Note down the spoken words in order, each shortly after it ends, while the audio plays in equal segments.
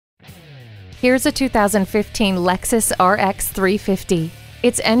Here's a 2015 Lexus RX 350.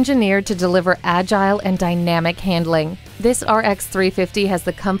 It's engineered to deliver agile and dynamic handling. This RX 350 has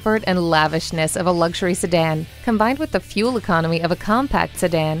the comfort and lavishness of a luxury sedan, combined with the fuel economy of a compact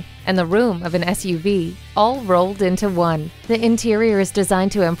sedan and the room of an SUV, all rolled into one. The interior is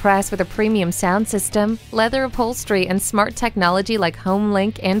designed to impress with a premium sound system, leather upholstery, and smart technology like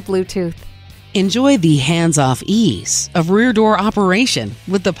HomeLink and Bluetooth. Enjoy the hands-off ease of rear door operation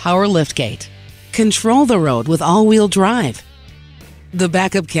with the power liftgate. Control the road with all-wheel drive. The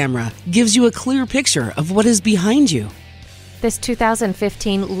backup camera gives you a clear picture of what is behind you. This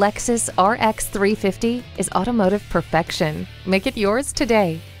 2015 Lexus RX 350 is automotive perfection. Make it yours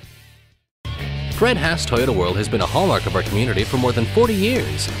today. Fred Haas Toyota World has been a hallmark of our community for more than 40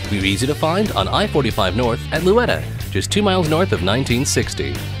 years. We're easy to find on I-45 North at Louetta, just 2 miles north of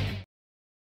 1960.